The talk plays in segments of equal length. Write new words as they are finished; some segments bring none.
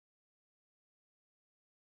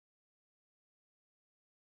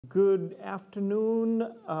Good afternoon,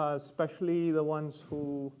 especially the ones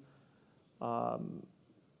who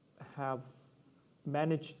have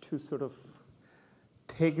managed to sort of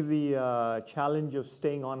take the challenge of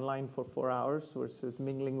staying online for 4 hours versus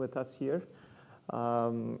mingling with us here.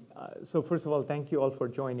 So first of all, thank you all for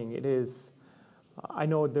joining. I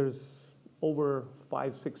know there's over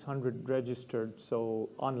 500-600 registered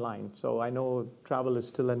online, so I know travel is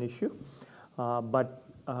still an issue. But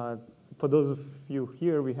for those of you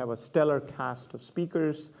here, we have a stellar cast of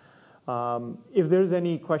speakers. If there's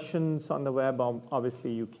any questions on the web,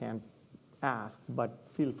 obviously you can't ask, but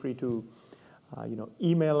feel free to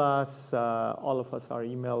email us. All of us, our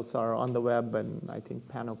emails are on the web, and I think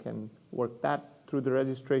Pano can work that through the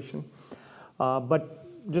registration.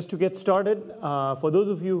 But just to get started, for those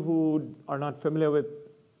of you who are not familiar with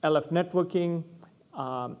LF Networking,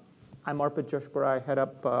 I'm Arpit Joshpura. I head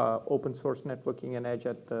up open source networking and edge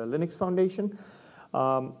at the Linux Foundation.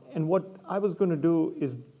 And what I was going to do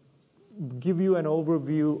is give you an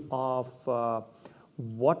overview of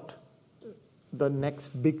what the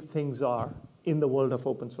next big things are in the world of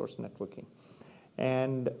open source networking.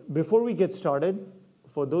 And before we get started,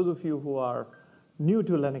 for those of you who are new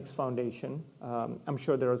to Linux Foundation, I'm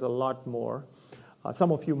sure there is a lot more.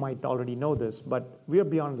 Some of you might already know this, but we are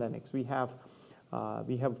beyond Linux. We have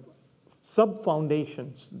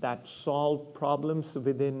sub-foundations that solve problems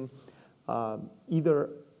within either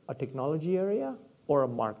a technology area or a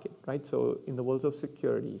market, right? So in the worlds of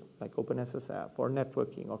security, like OpenSSF, or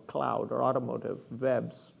networking, or cloud, or automotive,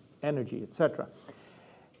 webs, energy, etc.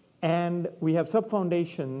 And we have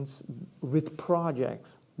sub-foundations with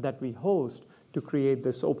projects that we host to create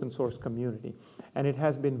this open source community. And it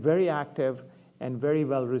has been very active and very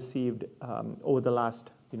well received over the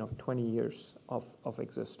last 20 years of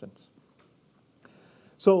existence.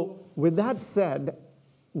 So with that said,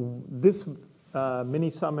 this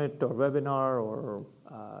mini summit or webinar or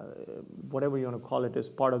whatever you want to call it is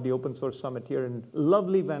part of the Open Source Summit here in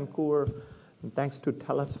lovely Vancouver. And thanks to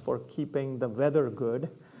TELUS for keeping the weather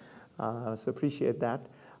good. So appreciate that.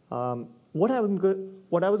 What I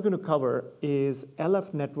was going to cover is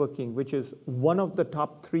LF Networking, which is one of the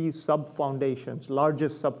top 3 sub-foundations,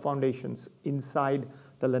 largest sub-foundations inside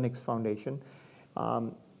the Linux Foundation,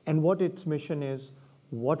 and what its mission is,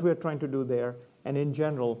 what we're trying to do there, and in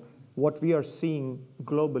general, what we are seeing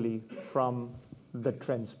globally from the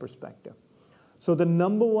trends perspective. So the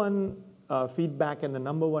number one feedback and the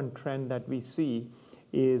number one trend that we see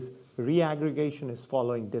is reaggregation is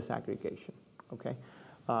following disaggregation, okay?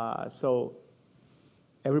 So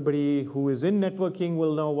everybody who is in networking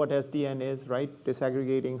will know what SDN is, right?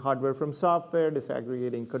 Disaggregating hardware from software,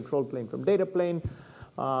 disaggregating control plane from data plane.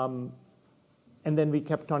 And then we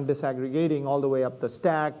kept on disaggregating all the way up the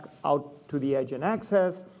stack, out to the edge and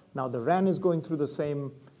access. Now the RAN is going through the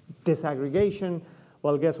same disaggregation.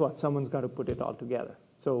 Well, guess what? Someone's got to put it all together.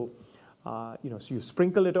 So, so you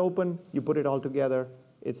sprinkle it open, you put it all together,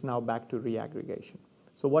 it's now back to reaggregation.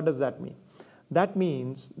 So what does that mean? That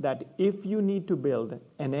means that if you need to build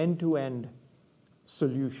an end-to-end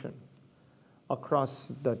solution across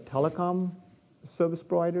the telecom service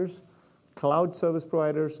providers, cloud service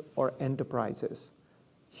providers, or enterprises,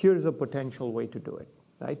 here's a potential way to do it,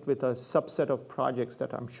 right? With a subset of projects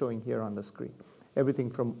that I'm showing here on the screen. Everything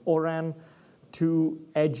from ORAN to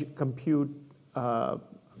edge compute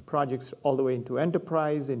projects all the way into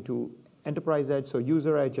enterprise edge, so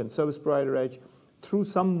user edge and service provider edge, through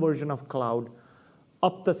some version of cloud,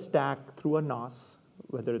 up the stack through a NOS,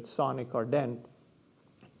 whether it's Sonic or Dent,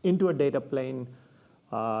 into a data plane,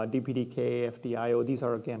 DPDK, FDIO, these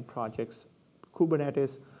are again projects,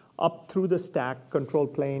 Kubernetes, up through the stack, control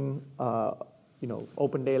plane,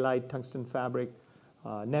 Open Daylight, Tungsten Fabric,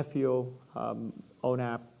 Nefio,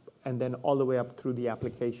 ONAP, and then all the way up through the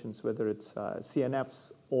applications, whether it's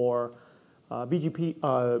CNFs or BGP,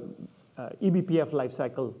 eBPF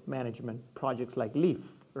lifecycle management projects like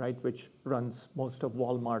Leaf, right, which runs most of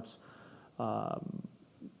Walmart's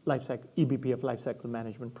eBPF lifecycle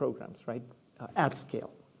management programs, right, at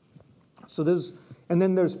scale. So and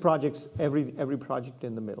then there's projects, every project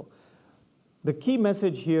in the middle. The key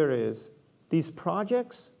message here is these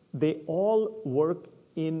projects, they all work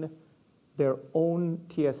in their own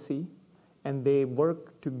TSC, and they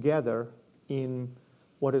work together in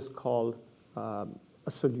what is called a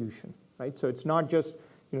solution, right? So it's not just,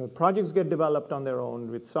 projects get developed on their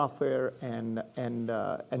own with software and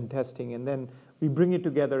testing, and then we bring it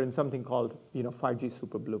together in something called, 5G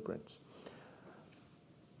Super Blueprints.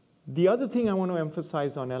 The other thing I want to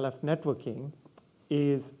emphasize on LF networking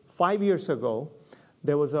is 5 years ago,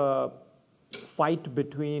 there was a fight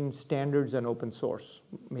between standards and open source,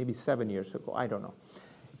 maybe 7 years ago, I don't know.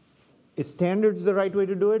 is standards the right way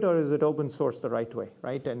to do it, or is it open source the right way,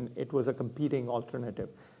 right? And it was a competing alternative.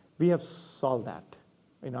 We have solved that.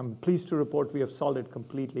 And I'm pleased to report we have solved it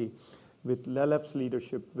completely with LLF's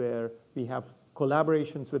leadership, where we have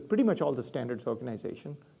collaborations with pretty much all the standards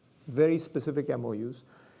organization, very specific MOUs.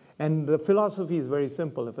 And the philosophy is very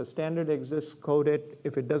simple. If a standard exists, code it.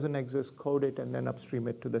 If it doesn't exist, code it, and then upstream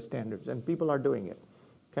it to the standards. And people are doing it,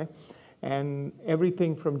 okay? And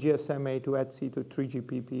everything from GSMA to ETSI to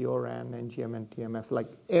 3GPP, ORAN, NGM, and TMF,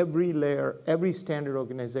 like every layer, every standard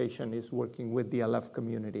organization is working with the LF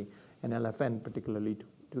community, and LFN particularly to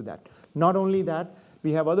do that. Not only that,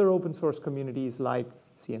 we have other open source communities like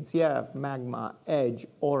CNCF, Magma, Edge,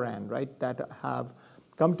 ORAN, right, that have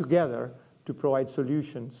come together to provide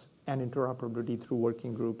solutions and interoperability through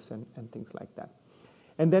working groups and things like that.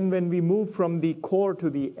 And then when we move from the core to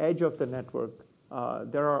the edge of the network,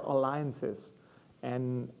 there are alliances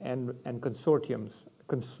and consortiums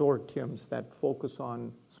that focus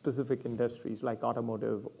on specific industries like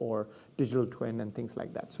automotive or digital twin and things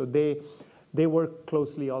like that. So they work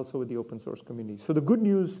closely also with the open source community. So the good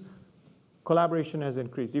news, collaboration has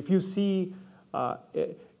increased. If you see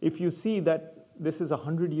that this is a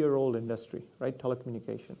 100-year-old industry, right,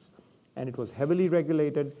 telecommunications, and it was heavily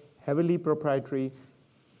regulated, heavily proprietary,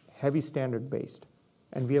 heavy standard-based.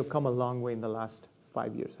 And we have come a long way in the last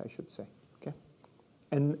 5 years, I should say, okay?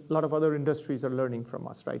 And a lot of other industries are learning from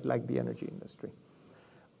us, right, like the energy industry,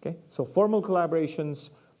 okay? So formal collaborations,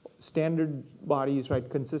 standard bodies, right,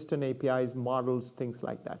 consistent APIs, models, things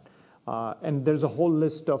like that. And there's a whole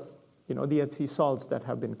list of, you know, the ETSI salts that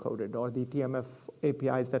have been coded, or the TMF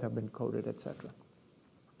APIs that have been coded, et cetera,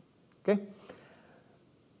 okay?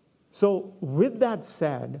 So with that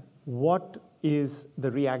said, what is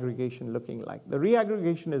the reaggregation looking like? The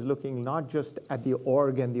reaggregation is looking not just at the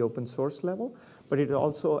org and the open source level, but it is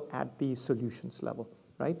also at the solutions level,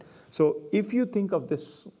 right? So if you think of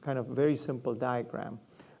this kind of very simple diagram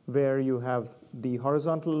where you have the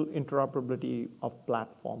horizontal interoperability of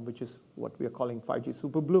platform, which is what we are calling 5G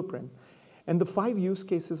Super Blueprint, and the 5 use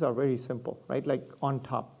cases are very simple, right? Like on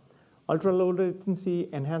top, ultra-low latency,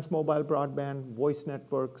 enhanced mobile broadband, voice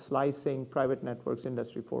network, slicing, private networks,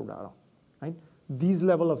 Industry 4.0. Right? These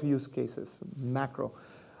level of use cases, macro,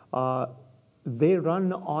 they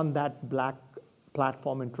run on that black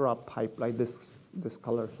platform interop pipe, like this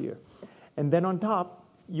color here. And then on top,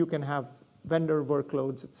 you can have vendor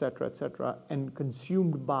workloads, et cetera, and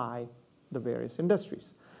consumed by the various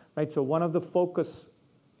industries. Right? So one of the focus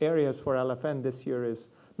areas for LFN this year is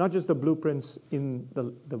not just the blueprints in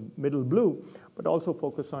the middle blue, but also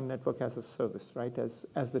focus on network as a service, right?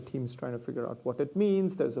 As the team's trying to figure out what it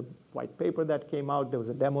means. There's a white paper that came out. There was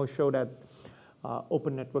a demo showed at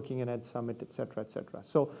Open Networking and Edge Summit, et cetera, et cetera.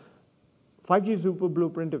 So 5G Super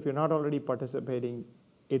Blueprint, if you're not already participating,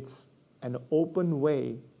 it's an open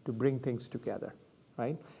way to bring things together,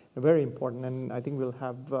 right? Very important, and I think we'll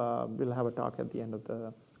have a talk at the end of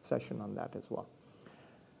the session on that as well.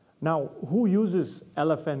 Now, who uses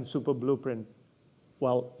LFN Super Blueprint?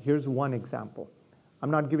 Well, here's one example.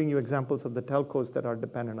 I'm not giving you examples of the telcos that are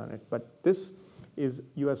dependent on it, but this is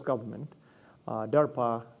US government.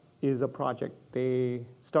 DARPA is a project. They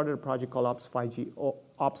started a project called OPS 5G.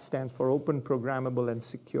 OPS stands for Open, Programmable, and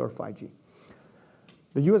Secure 5G.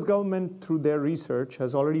 The US government, through their research,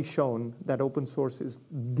 has already shown that open source is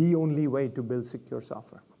the only way to build secure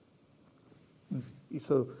software.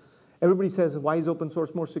 So everybody says, why is open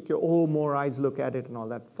source more secure? Oh, more eyes look at it and all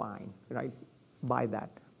that. Fine, right? Buy that.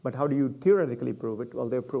 But how do you theoretically prove it? Well,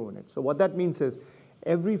 they've proven it. So what that means is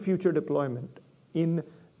every future deployment in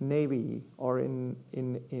Navy or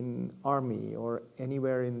in Army or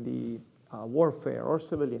anywhere in the warfare or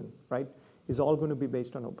civilian, right, is all going to be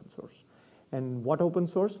based on open source. And what open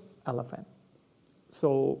source? LFN.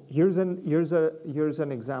 So here's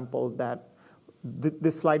an example that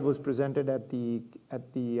this slide was presented at the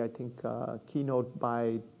I think keynote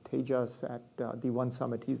by Tejas at the One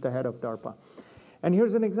Summit. He's the head of DARPA. And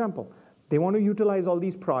here's an example. They want to utilize all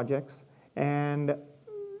these projects, and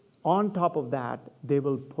on top of that, they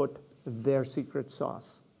will put their secret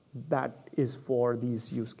sauce that is for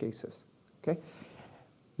these use cases, okay?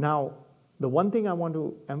 Now, the one thing I want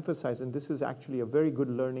to emphasize, and this is actually a very good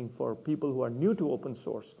learning for people who are new to open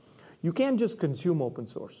source, you can't just consume open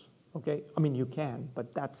source, okay? I mean, you can,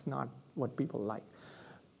 but that's not what people like.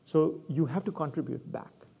 So you have to contribute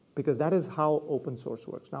back, because that is how open source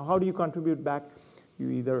works. Now, how do you contribute back? You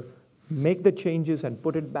either make the changes and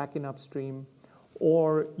put it back in upstream,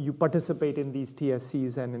 or you participate in these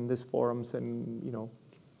TSCs and in these forums and, you know,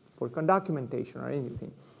 work on documentation or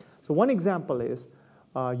anything. So one example is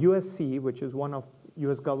USC, which is one of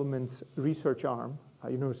US government's research arm,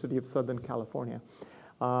 University of Southern California.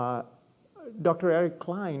 Dr. Eric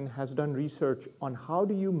Klein has done research on how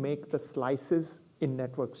do you make the slices in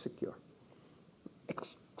network secure.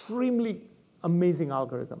 Extremely amazing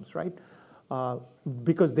algorithms, right?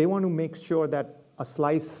 Because they want to make sure that a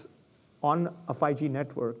slice on a 5G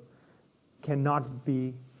network cannot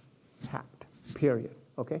be hacked, period,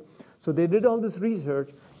 okay? So they did all this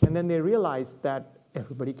research, and then they realized that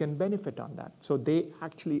everybody can benefit on that. So they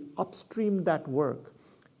actually upstreamed that work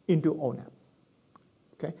into ONAP,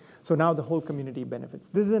 okay? So now the whole community benefits.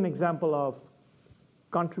 This is an example of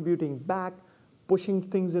contributing back, pushing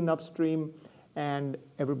things in upstream, and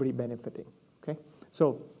everybody benefiting, okay?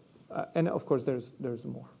 So, and of course, there's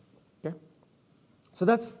more, okay? So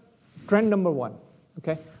that's trend number one,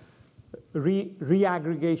 okay?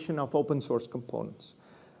 Reaggregation of open source components.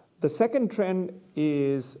 The second trend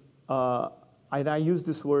is, and I use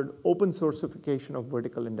this word, open sourcification of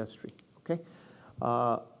vertical industry, okay?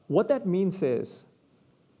 What that means is,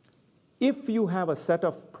 if you have a set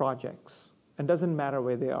of projects, and doesn't matter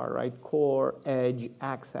where they are, right? Core, edge,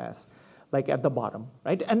 access, like at the bottom,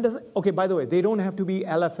 right? And okay, by the way, they don't have to be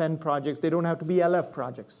LFN projects, they don't have to be LF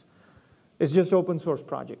projects. It's just open source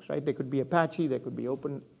projects, right? They could be Apache, they could be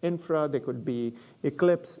Open Infra, they could be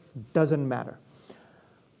Eclipse, doesn't matter.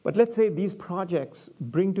 But let's say these projects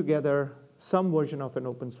bring together some version of an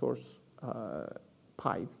open source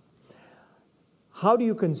pipe. How do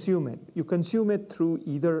you consume it? You consume it through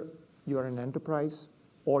either you're an enterprise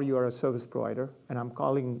or you're a service provider, and I'm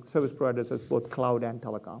calling service providers as both cloud and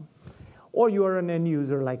telecom, or you are an end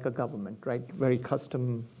user like a government, right? Very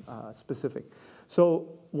custom specific. So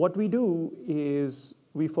what we do is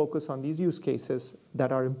we focus on these use cases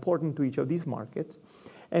that are important to each of these markets,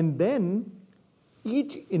 and then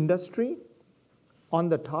each industry on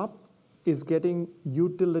the top is getting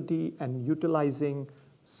utility and utilizing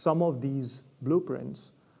some of these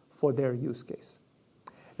blueprints for their use case.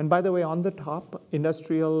 And by the way, on the top,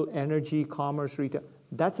 industrial, energy, commerce, retail,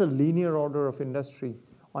 that's a linear order of industry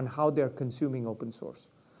on how they're consuming open source.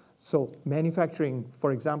 So manufacturing,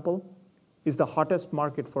 for example, is the hottest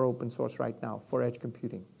market for open source right now for edge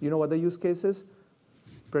computing. You know what the use case is?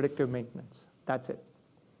 Predictive maintenance, that's it,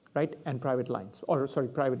 right? And private lines, or sorry,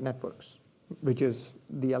 private networks, which is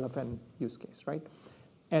the LFN use case, right?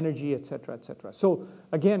 Energy, et cetera, et cetera. So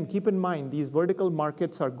again, keep in mind, these vertical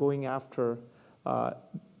markets are going after,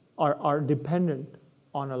 are dependent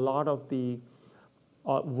on a lot of the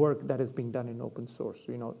work that is being done in open source.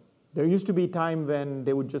 You know, there used to be a time when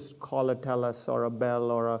they would just call a TELUS or a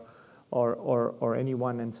Bell or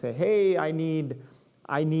anyone and say, hey, I need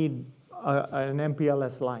an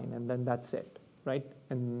MPLS line, and then that's it, right?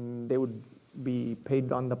 And they would be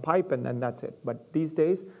paid on the pipe, and then that's it. But these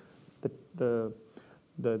days,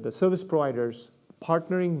 the service providers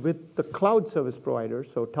partnering with the cloud service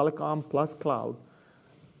providers, so telecom plus cloud,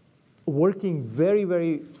 working very,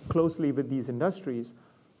 very closely with these industries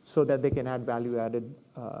so that they can add value-added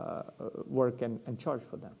work and charge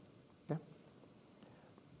for them. Okay?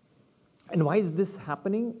 And why is this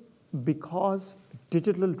happening? Because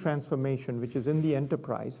digital transformation, which is in the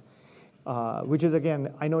enterprise, which is,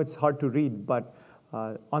 again, I know it's hard to read, but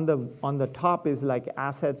on the top is like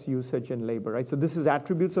assets, usage, and labor, right? So this is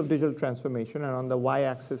attributes of digital transformation, and on the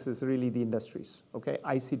y-axis is really the industries, okay?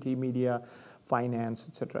 ICT, media, finance,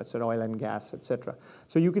 et cetera, oil and gas, et cetera.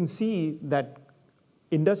 So you can see that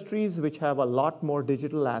industries which have a lot more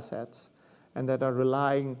digital assets and that are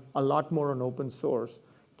relying a lot more on open source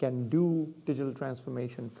can do digital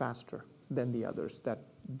transformation faster than the others that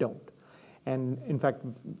don't. And in fact,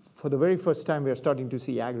 for the very first time, we are starting to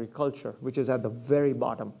see agriculture, which is at the very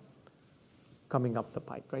bottom, coming up the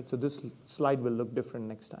pipe, right? So this slide will look different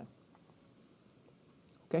next time.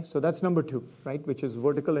 Okay, so that's number 2, right, which is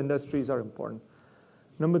vertical industries are important.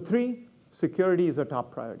 Number 3, security is a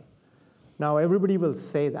top priority. Now, everybody will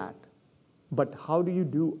say that, but how do you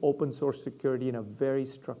do open source security in a very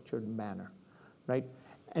structured manner, right?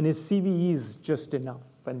 And is CVEs just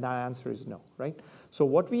enough? And the answer is no, right? So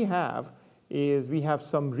what we have is we have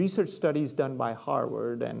some research studies done by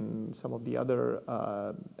Harvard and some of the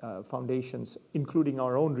other foundations, including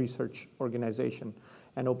our own research organization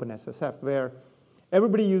and OpenSSF, where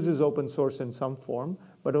everybody uses open source in some form,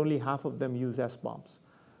 but only half of them use SBOMs.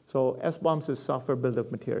 So SBOMs is software bill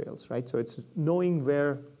of materials, right? So it's knowing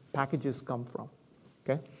where packages come from,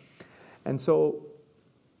 okay? And so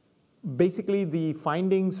basically the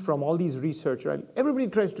findings from all these research, right? Everybody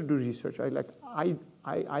tries to do research, right? Like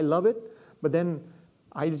I love it, but then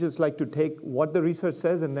I just like to take what the research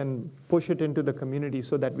says and then push it into the community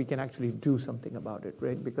so that we can actually do something about it,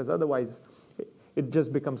 right? Because otherwise, it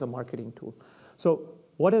just becomes a marketing tool. So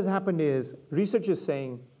what has happened is research is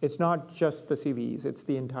saying it's not just the CVEs, it's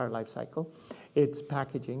the entire life cycle. It's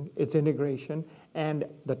packaging, it's integration, and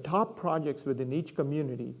the top projects within each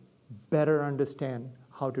community better understand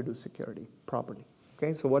how to do security properly.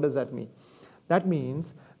 Okay, so what does that mean? That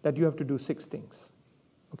means that you have to do 6 things.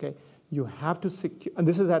 Okay, you have to secure, and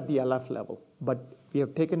this is at the LF level, but we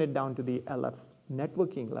have taken it down to the LF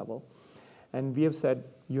networking level, and we have said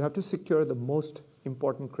you have to secure the most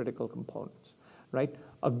important critical components, right?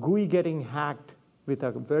 A GUI getting hacked with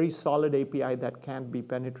a very solid API that can't be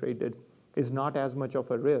penetrated is not as much of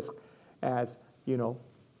a risk as, you know,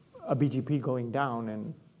 a BGP going down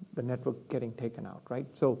and the network getting taken out, right?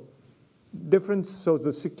 So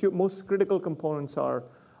the most critical components are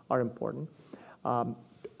important.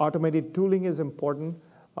 Automated tooling is important.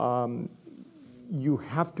 You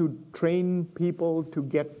have to train people to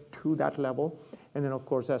get to that level. And then, of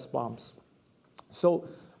course, SBOMs. So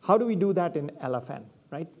how do we do that in LFN,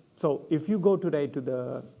 right? So if you go today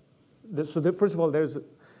to first of all,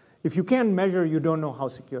 if you can't measure, you don't know how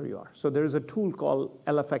secure you are. So there's a tool called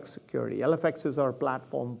LFX Security. LFX is our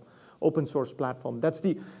platform, open source platform.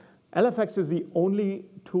 LFX is the only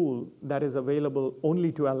tool that is available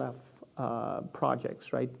only to LF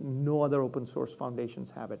projects, right? No other open source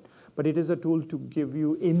foundations have it. But it is a tool to give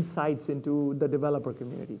you insights into the developer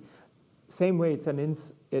community. Same way,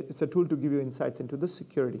 it's a tool to give you insights into the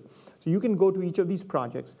security. So you can go to each of these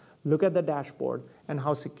projects, look at the dashboard and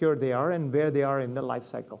how secure they are and where they are in the life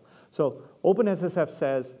cycle. So OpenSSF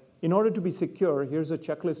says, in order to be secure, here's a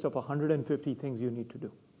checklist of 150 things you need to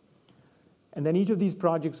do. And then each of these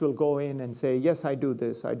projects will go in and say, yes, I do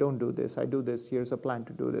this, I don't do this, I do this, here's a plan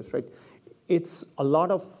to do this, right? It's a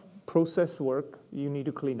lot of process work you need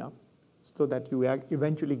to clean up so that you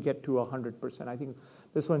eventually get to 100%. I think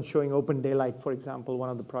this one's showing Open Daylight, for example, one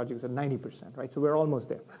of the projects at 90%, right? So we're almost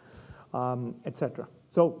there, etc.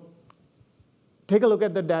 So take a look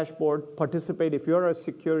at the dashboard, participate. If you're a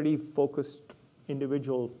security-focused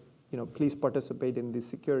individual, you know, please participate in the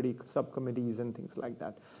security subcommittees and things like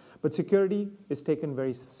that. But security is taken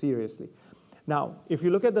very seriously. Now, if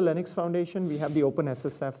you look at the Linux Foundation, we have the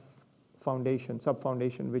OpenSSF Foundation,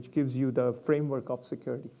 sub-foundation, which gives you the framework of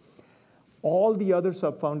security. All the other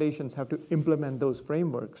sub-foundations have to implement those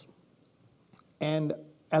frameworks. And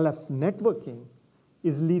LF networking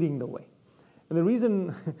is leading the way. And the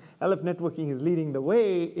reason LF networking is leading the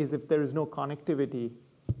way is if there is no connectivity,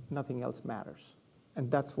 nothing else matters. And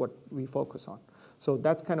that's what we focus on. So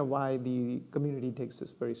that's kind of why the community takes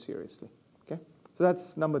this very seriously. Okay? So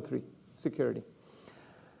that's number 3, security.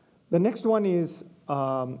 The next one is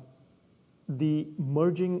the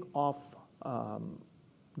merging of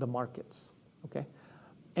the markets. Okay?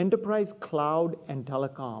 Enterprise cloud and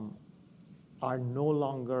telecom are no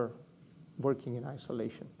longer working in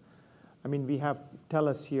isolation. I mean, we have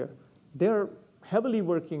TELUS here. They're heavily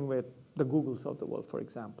working with the Googles of the world, for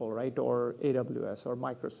example, right? Or AWS or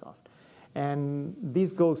Microsoft. And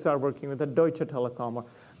these folks are working with the Deutsche Telekom.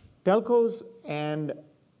 Telcos and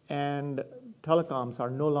telecoms are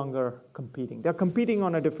no longer competing. They're competing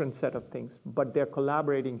on a different set of things, but they're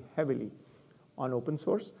collaborating heavily on open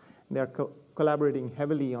source. They're collaborating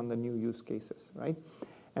heavily on the new use cases, right?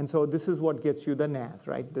 And so this is what gets you the NAS,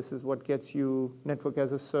 right? This is what gets you network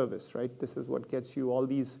as a service, right? This is what gets you all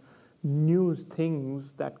these new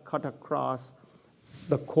things that cut across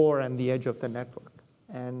the core and the edge of the network.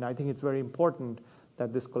 And I think it's very important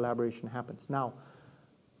that this collaboration happens. Now,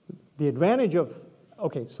 the advantage of,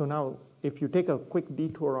 okay, so now if you take a quick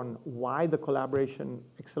detour on why the collaboration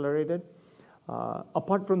accelerated,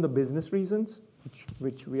 apart from the business reasons,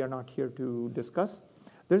 which we are not here to discuss,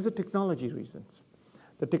 there's a technology reasons.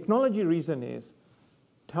 The technology reason is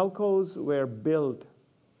telcos were built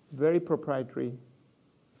very proprietary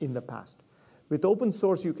in the past. With open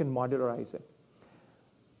source, you can modularize it.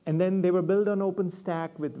 And then they were built on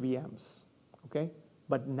OpenStack with VMs, okay?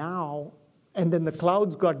 But now, and then the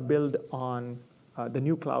clouds got built on, the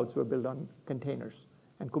new clouds were built on containers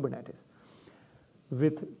and Kubernetes.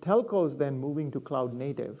 With telcos then moving to cloud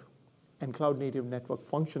native and cloud native network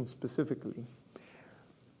functions specifically,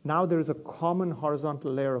 now there is a common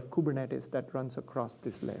horizontal layer of Kubernetes that runs across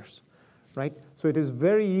these layers, right? So it is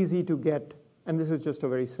very easy to get, and this is just a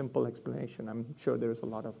very simple explanation. I'm sure there's a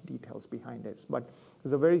lot of details behind it, but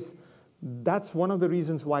that's one of the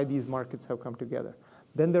reasons why these markets have come together.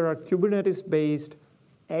 Then there are Kubernetes-based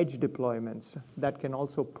edge deployments that can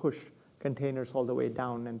also push containers all the way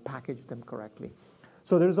down and package them correctly.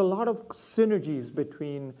 So there's a lot of synergies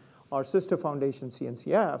between our sister foundation,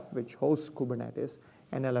 CNCF, which hosts Kubernetes,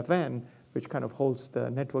 and LFN, which kind of holds the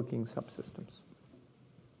networking subsystems.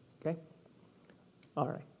 Okay? All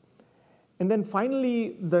right. And then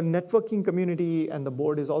finally, the networking community and the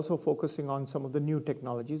board is also focusing on some of the new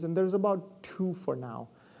technologies, and there's about 2 for now.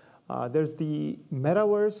 There's the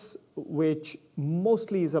metaverse, which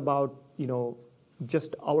mostly is about,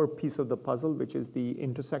 just our piece of the puzzle, which is the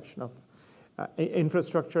intersection of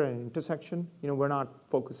infrastructure and intersection. We're not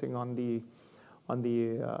focusing on the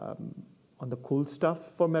cool stuff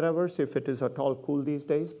for metaverse, if it is at all cool these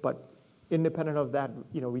days. But independent of that,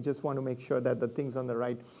 we just want to make sure that the things on the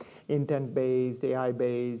right, intent-based,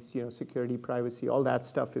 AI-based, security, privacy, all that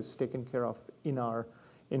stuff is taken care of in our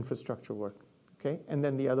infrastructure work. Okay, and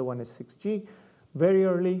then the other one is 6G, very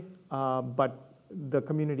early, but the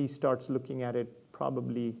community starts looking at it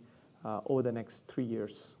probably over the next 3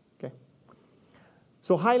 years. Okay,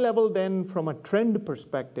 so high level then from a trend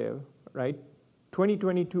perspective, right?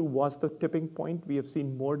 2022 was the tipping point. We have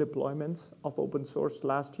seen more deployments of open source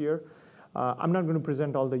last year. I'm not going to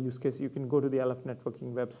present all the use cases. You can go to the LF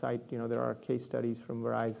Networking website. There are case studies from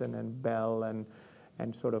Verizon and Bell and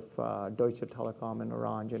sort of Deutsche Telekom and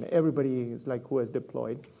Orange, and everybody is like who has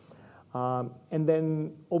deployed. And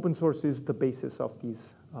then open source is the basis of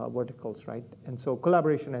these verticals, right? And so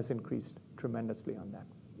collaboration has increased tremendously on that,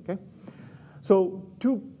 okay? So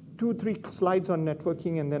two, 3 slides on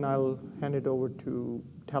networking, and then I'll hand it over to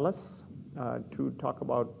Telis to talk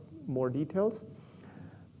about more details.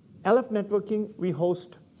 LF Networking, we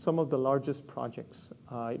host some of the largest projects.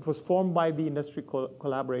 It was formed by the industry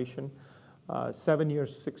collaboration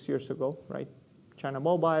 6 years ago, right? China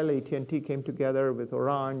Mobile, AT&T came together with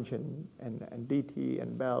Orange and DT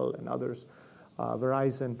and Bell and others,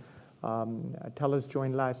 Verizon, Telus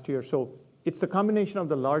joined last year. So it's the combination of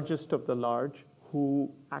the largest of the large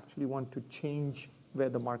who actually want to change where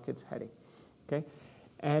the market's heading, okay?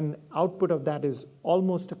 And output of that is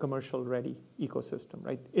almost a commercial-ready ecosystem,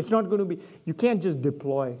 right? It's not going to be, you can't just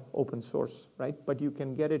deploy open source, right? But you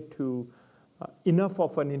can get it to enough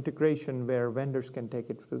of an integration where vendors can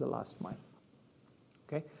take it through the last mile,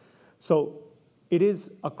 okay? So it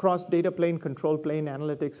is across data plane, control plane,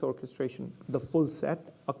 analytics, orchestration, the full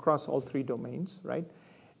set across all 3 domains, right?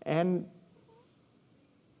 And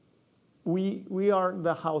we are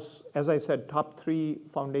the house, as I said, top 3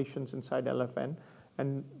 foundations inside LFN,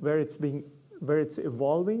 and where it's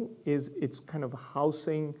evolving is it's kind of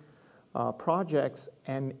housing projects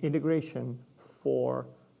and integration for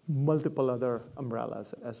multiple other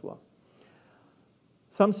umbrellas as well.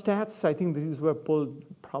 Some stats, I think these were pulled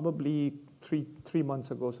probably three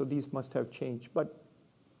months ago, so these must have changed. But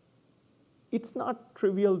it's not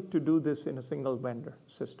trivial to do this in a single vendor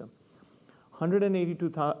system.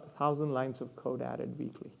 182,000 lines of code added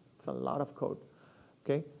weekly. It's a lot of code,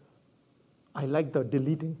 okay? I like the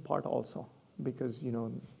deleting part also, because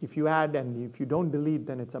if you add and if you don't delete,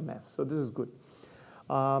 then it's a mess. So this is good.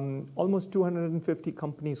 Almost 250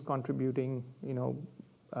 companies contributing. The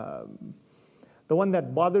one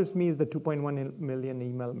that bothers me is the 2.1 million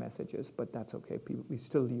email messages, but that's okay. We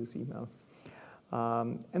still use email.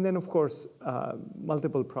 And then, of course,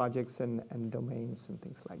 multiple projects and domains and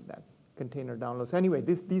things like that. Container downloads. Anyway,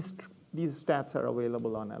 these stats are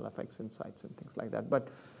available on LFX Insights and things like that. But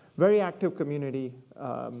very active community,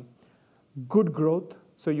 good growth.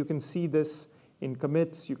 So you can see this in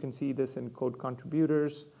commits. You can see this in code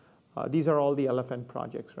contributors. These are all the LFN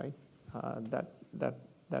projects, right,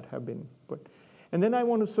 that have been put. And then I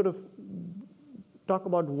want to sort of talk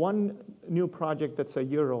about one new project that's a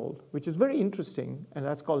year old, which is very interesting, and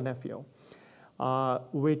that's called Nefio,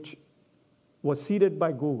 which was seeded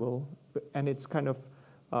by Google, and it's kind of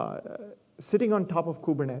sitting on top of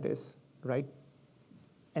Kubernetes, right?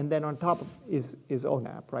 And then on top is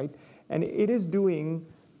ONAP, right? And it is doing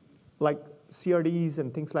like CRDs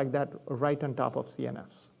and things like that right on top of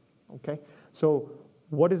CNFs, okay? So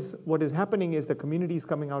what is happening is the community is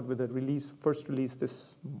coming out with a first release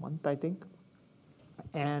this month, I think.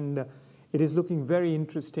 And it is looking very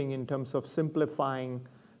interesting in terms of simplifying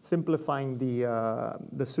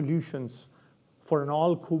the solutions for an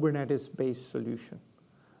all Kubernetes-based solution,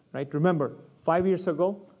 right? Remember, 5 years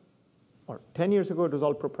ago, or 10 years ago, it was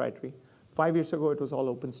all proprietary. 5 years ago, it was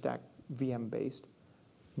all OpenStack VM-based.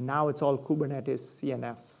 Now it's all Kubernetes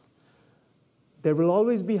CNFs. There will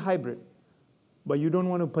always be hybrid, but you don't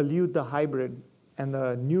want to pollute the hybrid and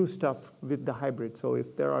the new stuff with the hybrid. So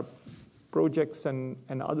if there are projects and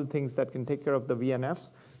other things that can take care of the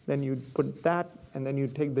VNFs, then you put that, and then you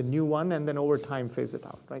take the new one, and then over time phase it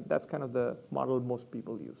out, right? That's kind of the model most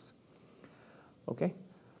people use, okay?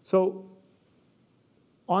 So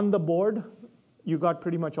on the board, you got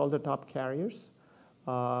pretty much all the top carriers.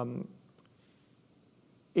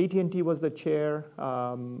 AT&T was the chair.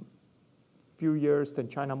 few years. Then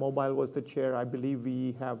China Mobile was the chair. I believe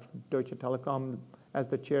we have Deutsche Telekom as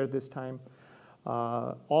the chair this time.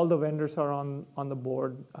 All the vendors are on the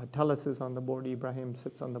board. TELUS is on the board. Ibrahim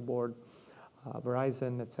sits on the board.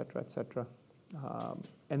 Verizon, et cetera, et cetera.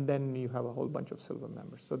 And then you have a whole bunch of silver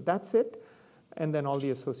members. So that's it. And then all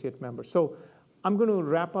the associate members. So I'm going to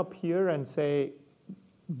wrap up here and say,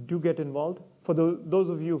 do get involved. For those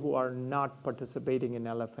of you who are not participating in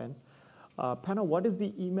LFN, Panna, what is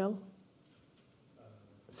the email?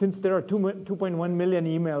 Since there are 2.1 million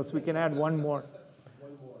emails, we can add one more.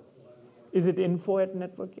 One more. Is it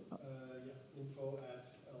info@networking?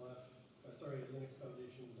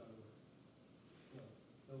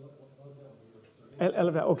 Yeah,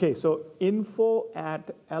 LF, okay, so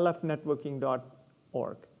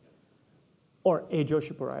info@lfnetworking.org or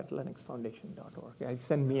ajoshipura@linuxfoundation.org.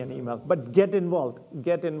 Send me an email, but get involved.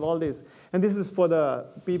 Get involved and this is for the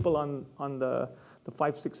people on the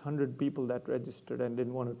 500-600 people that registered and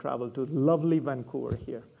didn't want to travel to lovely Vancouver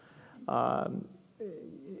here. And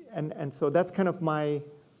so that's kind of my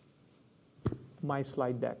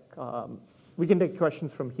slide deck. We can take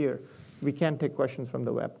questions from here. We can't take questions from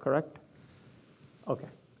the web, correct? Okay.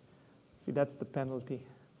 See, that's the penalty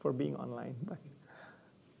for being online. But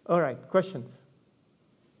all right, questions?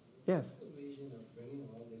 Yes? What's the vision of bringing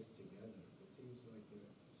all this together? It seems like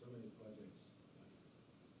there's so many projects.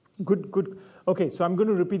 Good. Okay, so I'm going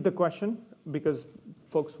to repeat the question because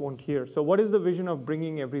folks won't hear. So what is the vision of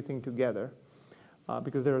bringing everything together?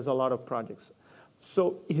 Because there is a lot of projects.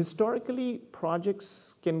 So historically,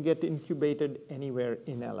 projects can get incubated anywhere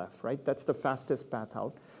in LF, right? That's the fastest path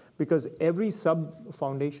out because every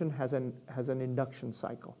sub-foundation has an induction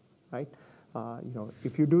cycle, right?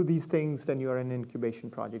 If you do these things, then you're an incubation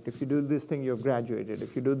project. If you do this thing, you've graduated.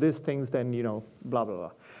 If you do these things, then, blah, blah,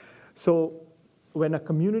 blah. So when a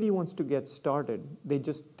community wants to get started, they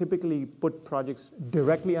just typically put projects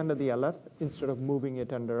directly under the LF instead of moving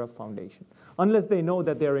it under a foundation, unless they know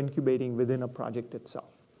that they're incubating within a project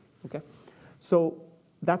itself, okay? So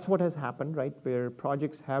that's what has happened, right, where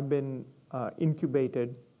projects have been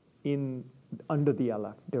incubated under the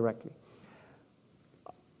LF directly.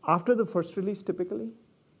 After the first release, typically,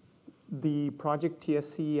 the project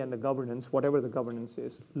TSC and the governance, whatever the governance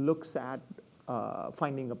is, looks at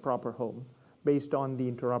finding a proper home based on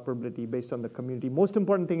the interoperability, based on the community. Most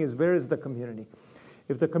important thing is, where is the community?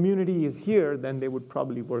 If the community is here, then they would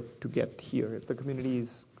probably work to get here. If the community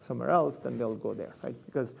is somewhere else, then they'll go there, right?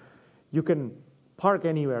 Because you can park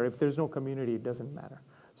anywhere. If there's no community, it doesn't matter.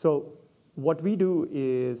 So what we do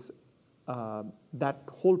is that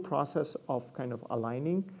whole process of kind of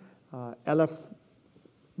aligning, LF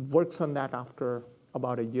works on that after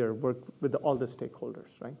about a year, work with all the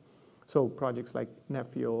stakeholders, right? So projects like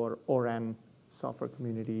Nefio or ORAN software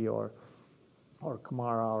community or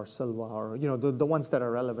Kamara or Silva or the ones that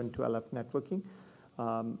are relevant to LF networking,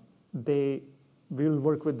 they will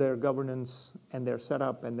work with their governance and their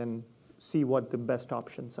setup and then see what the best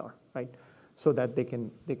options are, right? So that they can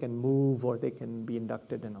move or they can be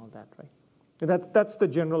inducted and all that, right? That's the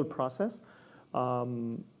general process.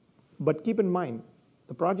 But keep in mind,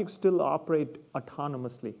 the projects still operate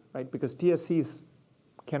autonomously, right? Because TSCs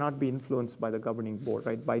cannot be influenced by the governing board,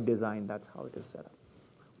 right? By design, that's how it is set up.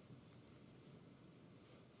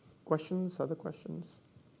 Questions, other questions?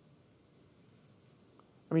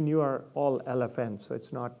 I mean, you are all LFN, so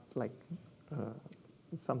it's not like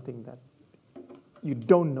something that you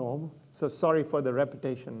don't know. So sorry for the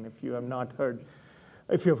repetition if you have not heard,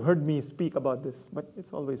 if you've heard me speak about this, but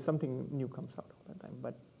it's always something new comes out all the time.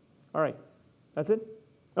 But all right, that's it?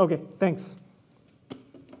 Okay, thanks.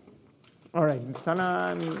 All right,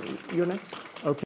 Sana, you're next? Okay.